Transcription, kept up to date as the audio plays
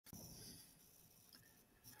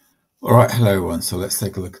All right, hello everyone. So let's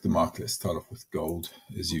take a look at the market. Let's start off with gold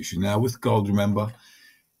as usual. Now with gold, remember,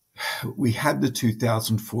 we had the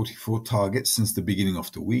 2044 target since the beginning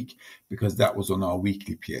of the week because that was on our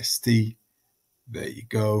weekly PST. There you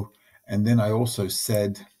go. And then I also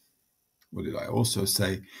said, what did I also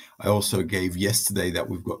say? I also gave yesterday that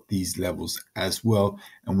we've got these levels as well,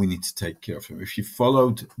 and we need to take care of them. If you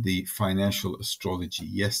followed the financial astrology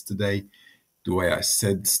yesterday, the way I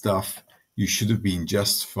said stuff, you should have been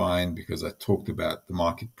just fine because I talked about the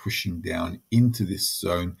market pushing down into this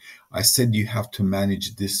zone. I said you have to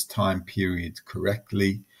manage this time period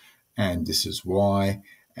correctly, and this is why.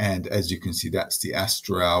 And as you can see, that's the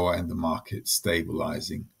Astro hour and the market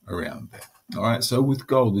stabilizing around there. All right, so with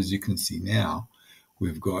gold, as you can see now,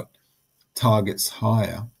 we've got targets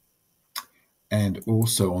higher, and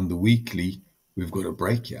also on the weekly, we've got a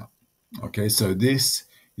breakout. Okay, so this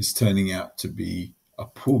is turning out to be a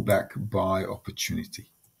pullback buy opportunity.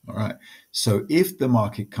 All right, so if the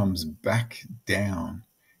market comes back down,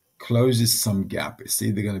 closes some gap, it's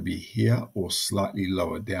either going to be here or slightly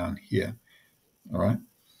lower down here. All right,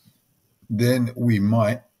 then we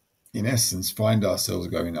might, in essence, find ourselves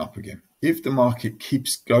going up again. If the market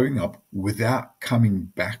keeps going up without coming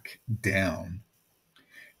back down,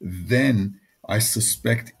 then I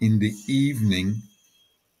suspect in the evening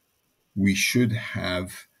we should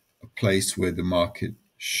have a place where the market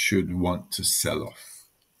should want to sell off.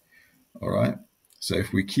 All right. So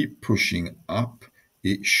if we keep pushing up,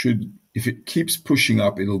 it should, if it keeps pushing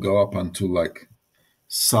up, it'll go up until like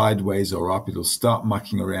sideways or up. It'll start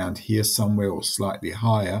mucking around here somewhere or slightly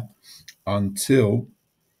higher until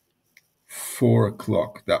 4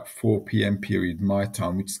 o'clock, that 4 p.m. period, my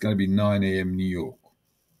time, which is going to be 9 a.m. New York.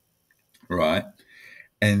 Right.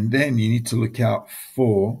 And then you need to look out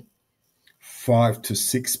for 5 to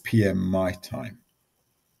 6 p.m. my time,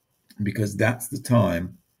 because that's the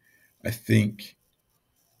time I think,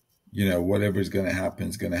 whatever is going to happen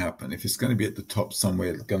is going to happen. If it's going to be at the top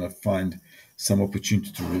somewhere, it's going to find some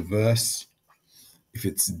opportunity to reverse. If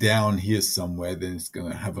it's down here somewhere, then it's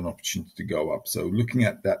going to have an opportunity to go up. So looking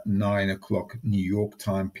at that 9 o'clock New York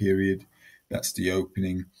time period, that's the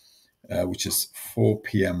opening, which is 4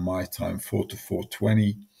 p.m. my time, 4 to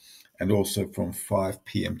 4:20, and also from 5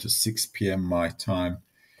 p.m. to 6 p.m. my time.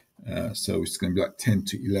 So it's going to be like 10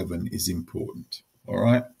 to 11 is important, all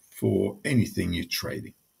right, for anything you're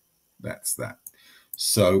trading. That's that.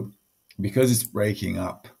 So because it's breaking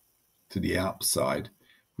up to the outside,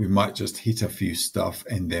 we might just hit a few stuff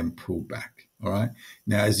and then pull back, all right?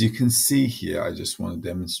 Now, as you can see here, I just want to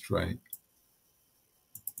demonstrate.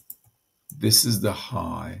 This is the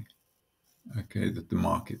high, okay, that the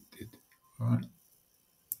market did, all right?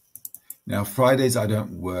 Now, Fridays I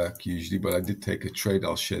don't work usually, but I did take a trade.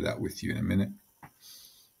 I'll share that with you in a minute.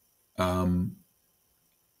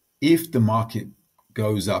 If the market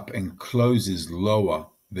goes up and closes lower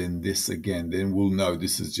than this again, then we'll know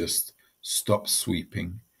this is just stop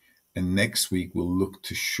sweeping. And next week we'll look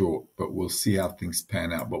to short, but we'll see how things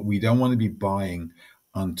pan out. But we don't want to be buying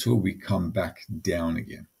until we come back down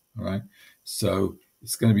again, all right? So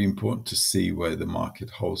it's going to be important to see where the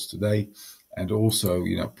market holds today. And also,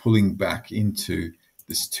 pulling back into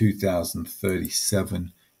this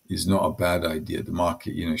 2037 is not a bad idea. The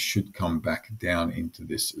market, should come back down into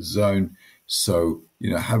this zone. So,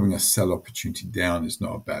 having a sell opportunity down is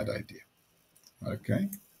not a bad idea. Okay.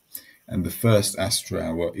 And the first Astro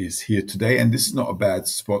hour is here today. And this is not a bad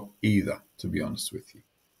spot either, to be honest with you.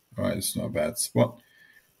 All right. It's not a bad spot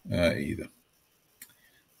either.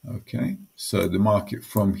 Okay. So the market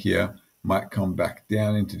from here might come back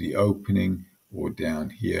down into the opening or down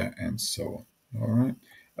here and so on. All right.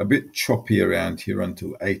 A bit choppy around here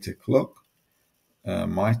until 8 o'clock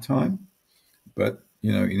my time. But,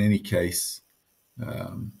 in any case,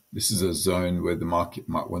 this is a zone where the market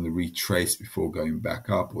might want to retrace before going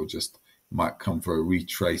back up, or just might come for a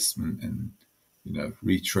retracement and,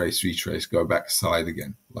 retrace, go back side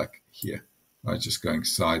again, like here, right? Just going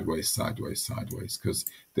sideways, sideways, sideways, because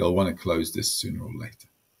they'll want to close this sooner or later.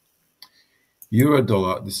 Euro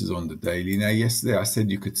dollar, this is on the daily. Now, yesterday I said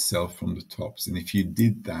you could sell from the tops. And if you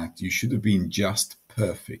did that, you should have been just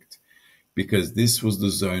perfect, because this was the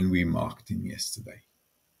zone we marked in yesterday.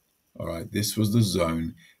 All right, this was the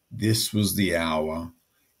zone. This was the hour.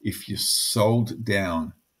 If you sold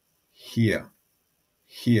down here,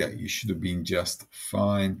 you should have been just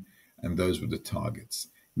fine. And those were the targets.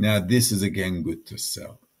 Now, this is again good to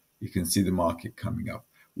sell. You can see the market coming up.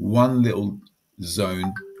 One little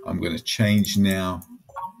zone I'm going to change now,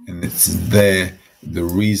 and it's there. The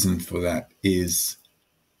reason for that is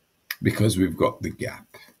because we've got the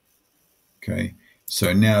gap. Okay,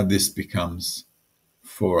 so now this becomes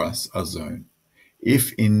for us a zone.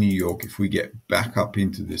 If in New York, if we get back up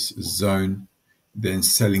into this zone, then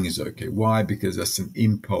selling is okay. Why? Because that's an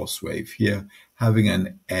impulse wave here. Having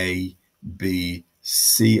an A, B,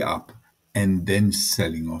 C up and then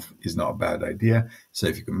selling off is not a bad idea. So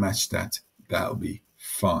if you can match that, that'll be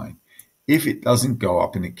fine. If it doesn't go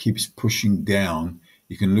up and it keeps pushing down,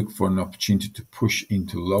 you can look for an opportunity to push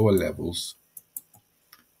into lower levels,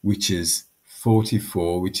 which is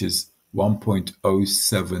 44, which is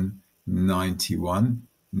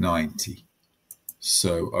 1.079190.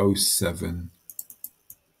 So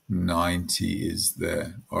 0790 is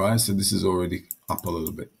there. All right, so this is already up a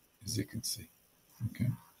little bit, as you can see. Okay,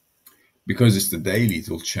 because it's the daily, it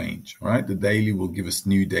will change. All right, the daily will give us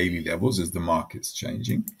new daily levels as the market's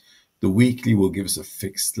changing. The weekly will give us a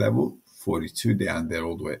fixed level, 42 down there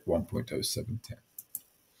all the way at 1.0710.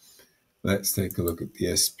 Let's take a look at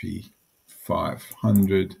the SP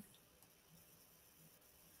 500.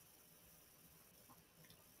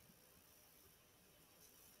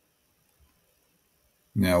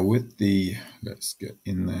 Now with the, let's get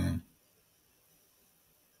in there.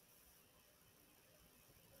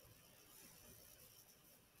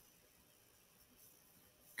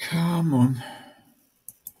 Come on.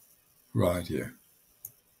 Right here.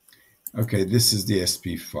 Okay, this is the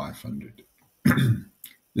SP 500.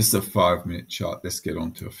 This is a 5-minute chart. Let's get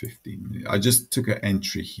on to a 15-minute. I just took an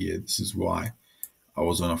entry here. This is why I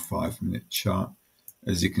was on a 5-minute chart.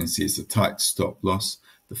 As you can see, it's a tight stop loss.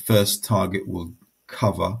 The first target will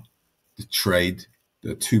cover the trade.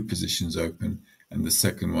 There are 2 positions open, and the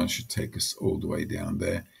second one should take us all the way down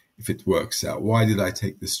there if it works out. Why did I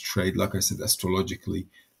take this trade? Like I said, astrologically,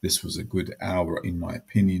 this was a good hour, in my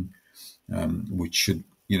opinion, which should,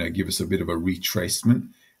 give us a bit of a retracement.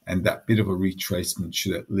 And that bit of a retracement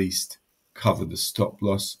should at least cover the stop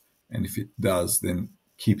loss. And if it does, then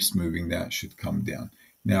keeps moving, that should come down.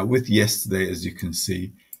 Now, with yesterday, as you can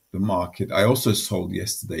see, the market, I also sold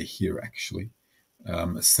yesterday here, actually.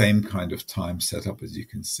 Same kind of time setup, as you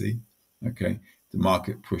can see. Okay, the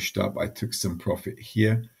market pushed up. I took some profit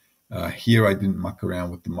here. Here, I didn't muck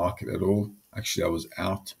around with the market at all. Actually, I was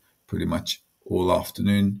out pretty much all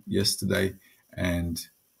afternoon yesterday, and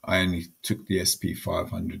I only took the SP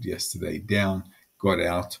 500 yesterday down, got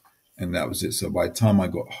out, and that was it. So by the time I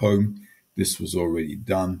got home, this was already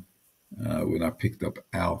done when I picked up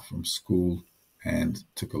Al from school and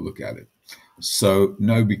took a look at it. So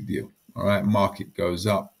no big deal. All right, market goes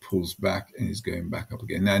up, pulls back, and is going back up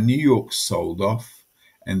again. Now, New York sold off,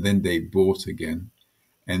 and then they bought again.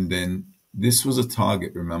 And then this was a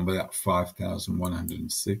target, remember, that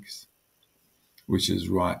 5,106, which is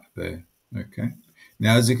right there. Okay.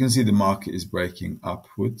 Now, as you can see, the market is breaking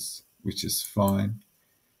upwards, which is fine.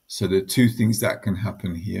 So there are 2 things that can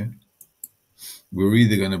happen here. We're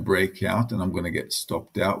either going to break out and I'm going to get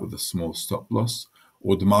stopped out with a small stop loss,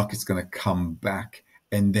 or the market's going to come back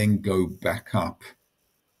and then go back up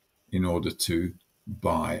in order to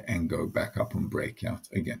buy and go back up and break out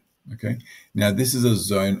again. Okay. Now, this is a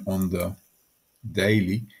zone on the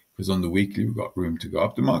daily, because on the weekly, we've got room to go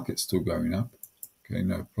up. The market's still going up. Okay,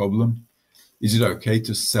 no problem. Is it okay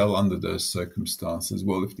to sell under those circumstances?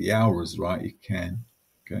 Well, if the hour is right, you can.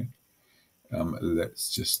 Okay.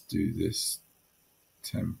 Let's just do this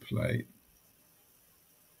template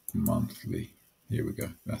monthly. Here we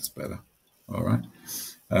go. That's better. All right.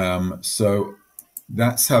 So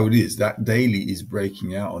that's how it is. That daily is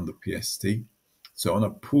breaking out on the PST. So on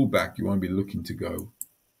a pullback, you want to be looking to go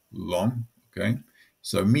long. Okay.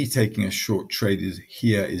 So me taking a short trade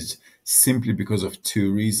here is simply because of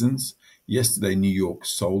 2 reasons. Yesterday, New York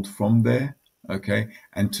sold from there. Okay.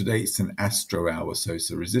 And today it's an astro hour. So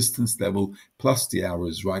it's a resistance level plus the hour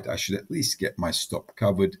is right. I should at least get my stop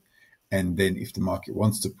covered. And then if the market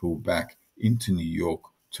wants to pull back into New York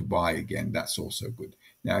to buy again, that's also good.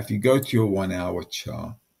 Now, if you go to your 1-hour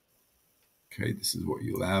chart, okay, this is what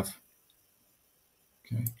you'll have.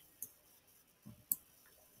 Okay.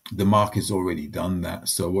 The market's already done that.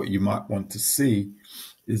 So what you might want to see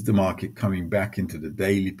is the market coming back into the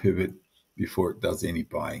daily pivot before it does any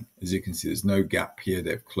buying. As you can see, there's no gap here.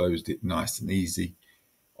 They've closed it nice and easy.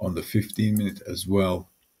 On the 15-minute as well,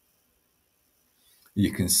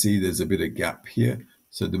 you can see there's a bit of gap here.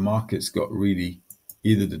 So the market's got really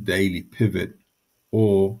either the daily pivot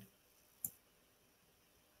or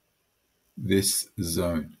this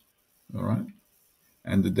zone. All right.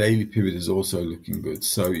 And the daily pivot is also looking good.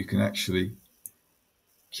 So you can actually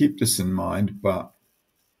keep this in mind, but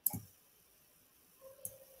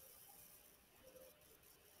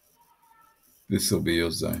this will be your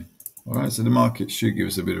zone. All right. So the market should give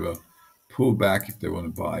us a bit of a pullback if they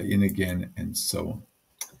want to buy in again and so on.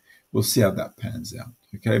 we'll see how that pans out.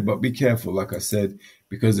 Okay, but be careful, like I said,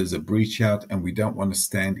 because there's a breach out and we don't want to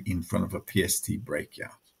stand in front of a PST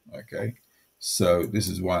breakout. Okay, so this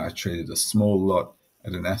is why I traded a small lot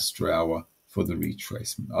at an Astro hour for the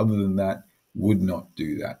retracement. Other than that, would not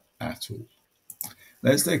do that at all.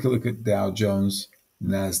 Let's take a look at Dow Jones,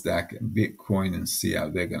 NASDAQ, and Bitcoin and see how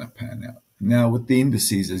they're going to pan out. Now, with the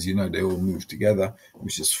indices, as you know, they all move together,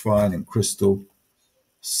 which is fine and crystal.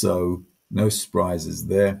 So no surprises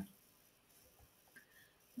there.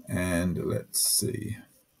 And let's see.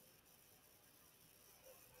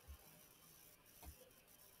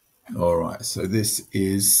 All right, so this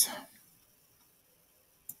is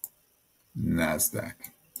NASDAQ.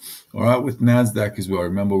 All right, with NASDAQ as well,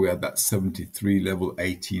 remember we had that 73 level,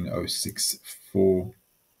 18,064.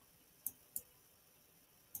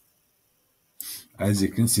 As you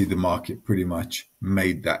can see, the market pretty much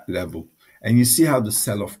made that level. And you see how the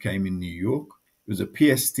sell-off came in New York? It was a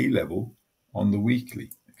PST level on the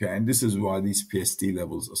weekly. Okay, and this is why these PST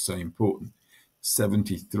levels are so important.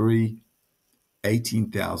 73,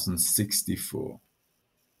 18,064.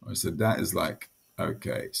 So that is like,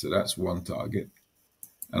 okay, so that's one target.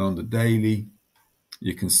 And on the daily,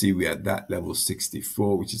 you can see we had that level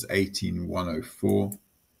 64, which is 18,104.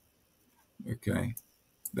 Okay,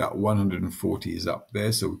 that 140 is up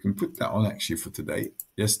there. So we can put that on actually for today.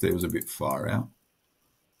 Yesterday was a bit far out.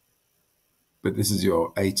 But this is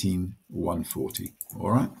your 18,140.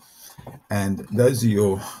 All right. And those are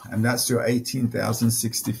your, and that's your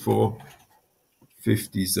 18,064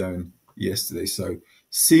 50 zone yesterday. So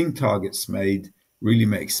seeing targets made really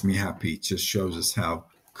makes me happy. It just shows us how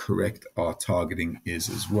correct our targeting is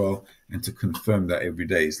as well. And to confirm that every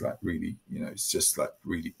day is like really, it's just like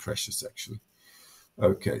really precious actually.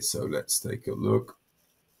 Okay, so let's take a look.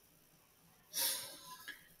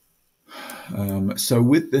 So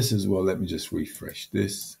with this as well, let me just refresh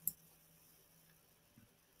this.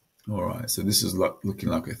 All right, so this is looking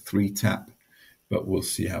like a 3-tap, but we'll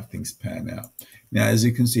see how things pan out. Now, as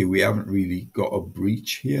you can see, we haven't really got a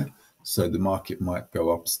breach here, so the market might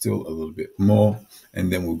go up still a little bit more,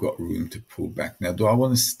 and then we've got room to pull back. Now, do I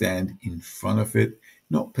want to stand in front of it?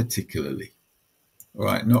 Not particularly. All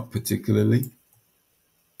right, not particularly.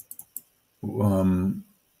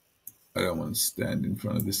 I don't want to stand in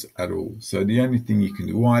front of this at all. So the only thing you can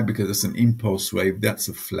do, why? Because it's an impulse wave. That's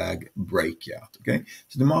a flag breakout. Okay,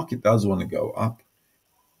 so the market does want to go up,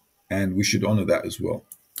 and we should honor that as well.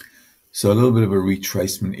 So a little bit of a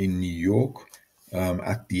retracement in New York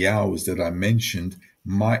at the hours that I mentioned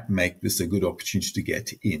might make this a good opportunity to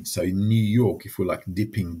get in. So in New York, if we're like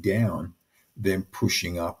dipping down, then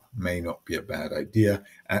pushing up may not be a bad idea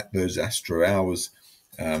at those Astro hours.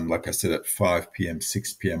 Like I said, at 5 p.m.,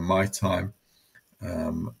 6 p.m. my time,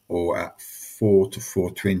 or at 4 to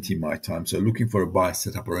 4:20 my time. So looking for a buy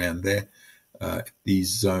setup around there.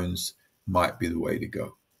 These zones might be the way to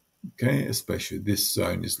go. Okay, especially this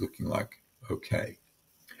zone is looking like okay.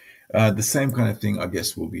 The same kind of thing, I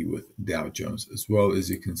guess, will be with Dow Jones as well. As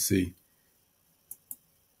you can see,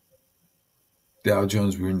 Dow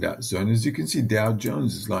Jones, we're in that zone. As you can see, Dow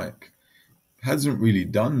Jones is like, hasn't really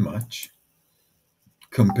done much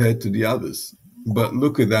compared to the others. But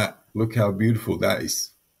look at that. Look how beautiful that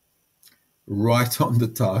is. Right on the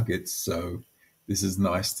target. So this is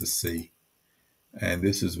nice to see. And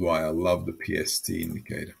this is why I love the PST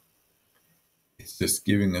indicator. It's just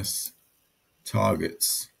giving us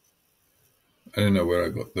targets. I don't know where I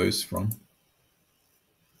got those from,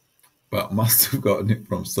 but must have gotten it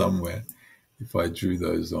from somewhere if I drew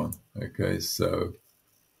those on. Okay, so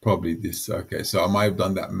probably this. Okay, so I might have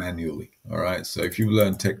done that manually. All right, so if you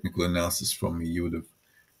learned technical analysis from me, you would have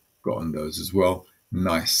gotten those as well.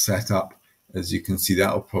 Nice setup. As you can see,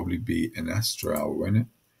 that'll probably be an Astro hour, won't it?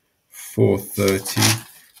 4:30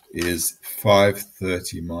 is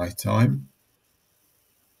 5:30 my time.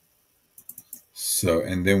 So,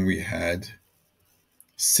 and then we had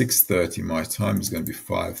 6:30 my time is going to be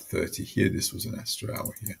 5:30 here. This was an Astro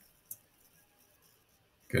hour here.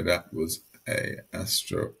 Okay, that was a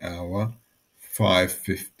Astro hour.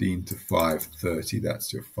 5:15 to 5:30.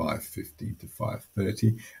 That's your 5:15 to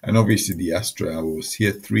 5:30. And obviously the Astro hour was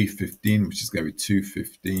here. 3:15, which is going to be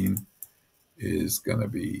 2:15, is going to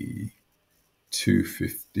be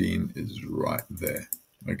 2:15 is right there.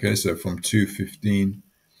 Okay, so from 2:15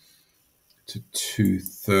 to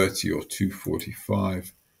 2:30 or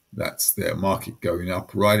 2:45, that's their market going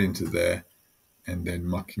up right into there and then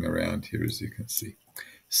mucking around here, as you can see.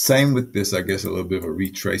 Same with this, I guess a little bit of a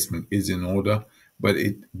retracement is in order, but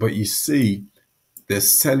you see they're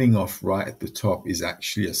selling off right at the top is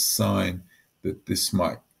actually a sign that this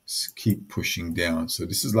might keep pushing down. So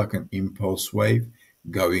this is like an impulse wave.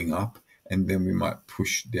 going up, and then we might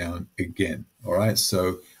push down again. All right,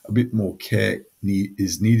 so a bit more care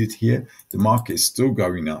is needed here. The market is still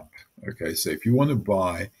going up. Okay, so if you want to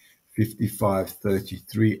buy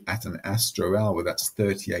 55.33 at an astro hour, that's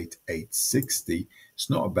 38,860. It's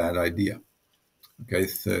not a bad idea. Okay,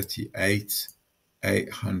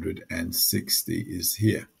 38,860 is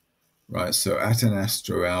here, right? So at an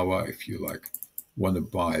astro hour, if you like want to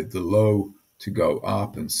buy the low to go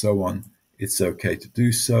up and so on, it's okay to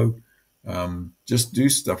do so. Just do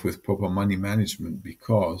stuff with proper money management,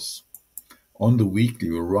 because on the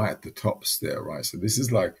weekly we're right at the tops there, right? So this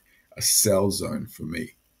is like a sell zone for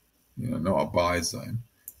me, not a buy zone.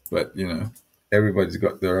 But everybody's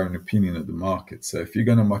got their own opinion of the market. So if you're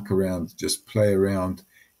going to muck around, just play around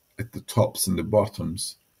at the tops and the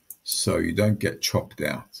bottoms so you don't get chopped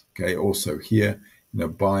out. Okay, also here,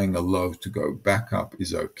 buying a low to go back up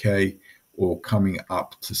is okay, or coming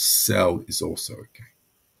up to sell is also okay.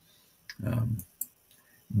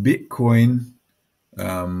 Bitcoin,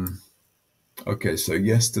 okay, so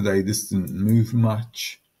yesterday this didn't move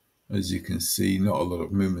much. As you can see, not a lot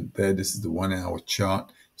of movement there. This is the 1 hour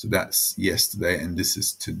chart. So that's yesterday, and this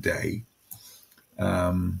is today.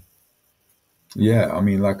 Yeah, I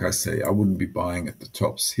mean, like I say, I wouldn't be buying at the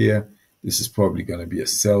tops here. This is probably going to be a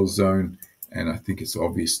sell zone, and I think it's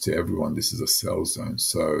obvious to everyone this is a sell zone.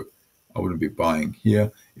 So I wouldn't be buying here.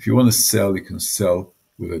 If you want to sell, you can sell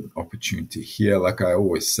with an opportunity here. Like I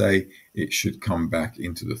always say, it should come back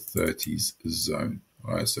into the 30s zone.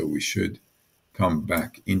 All right, so we should come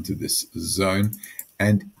back into this zone,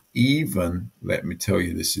 and even, let me tell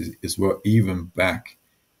you this as well, even back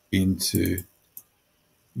into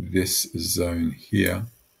this zone here,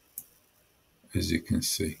 as you can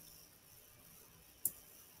see.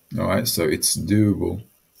 All right, so it's doable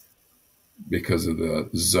because of the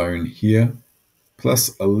zone here,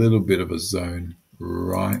 plus a little bit of a zone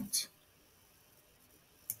right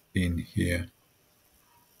in here.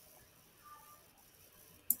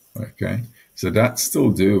 Okay, so that's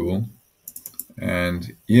still doable.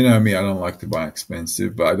 And you know me, I don't like to buy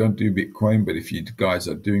expensive, but I don't do Bitcoin. But if you guys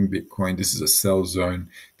are doing Bitcoin, this is a sell zone.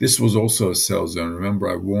 This was also a sell zone. Remember,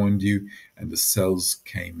 I warned you, and the sells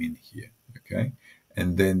came in here. Okay,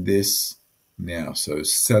 and then this now. So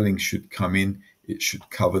selling should come in. It should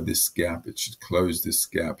cover this gap. It should close this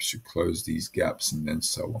gap. It should close these gaps, and then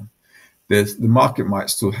so on. The market might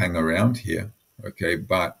still hang around here. Okay,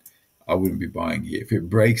 but I wouldn't be buying here. If it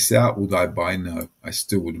breaks out, would I buy? No, I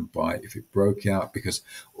still wouldn't buy if it broke out, because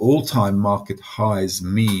all-time market highs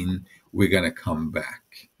mean we're going to come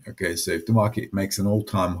back. Okay, so if the market makes an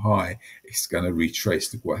all-time high, it's going to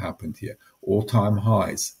retrace. Look what happened here. All-time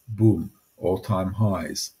highs, boom. All-time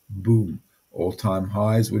highs, boom. All-time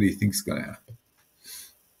highs. What do you think is going to happen?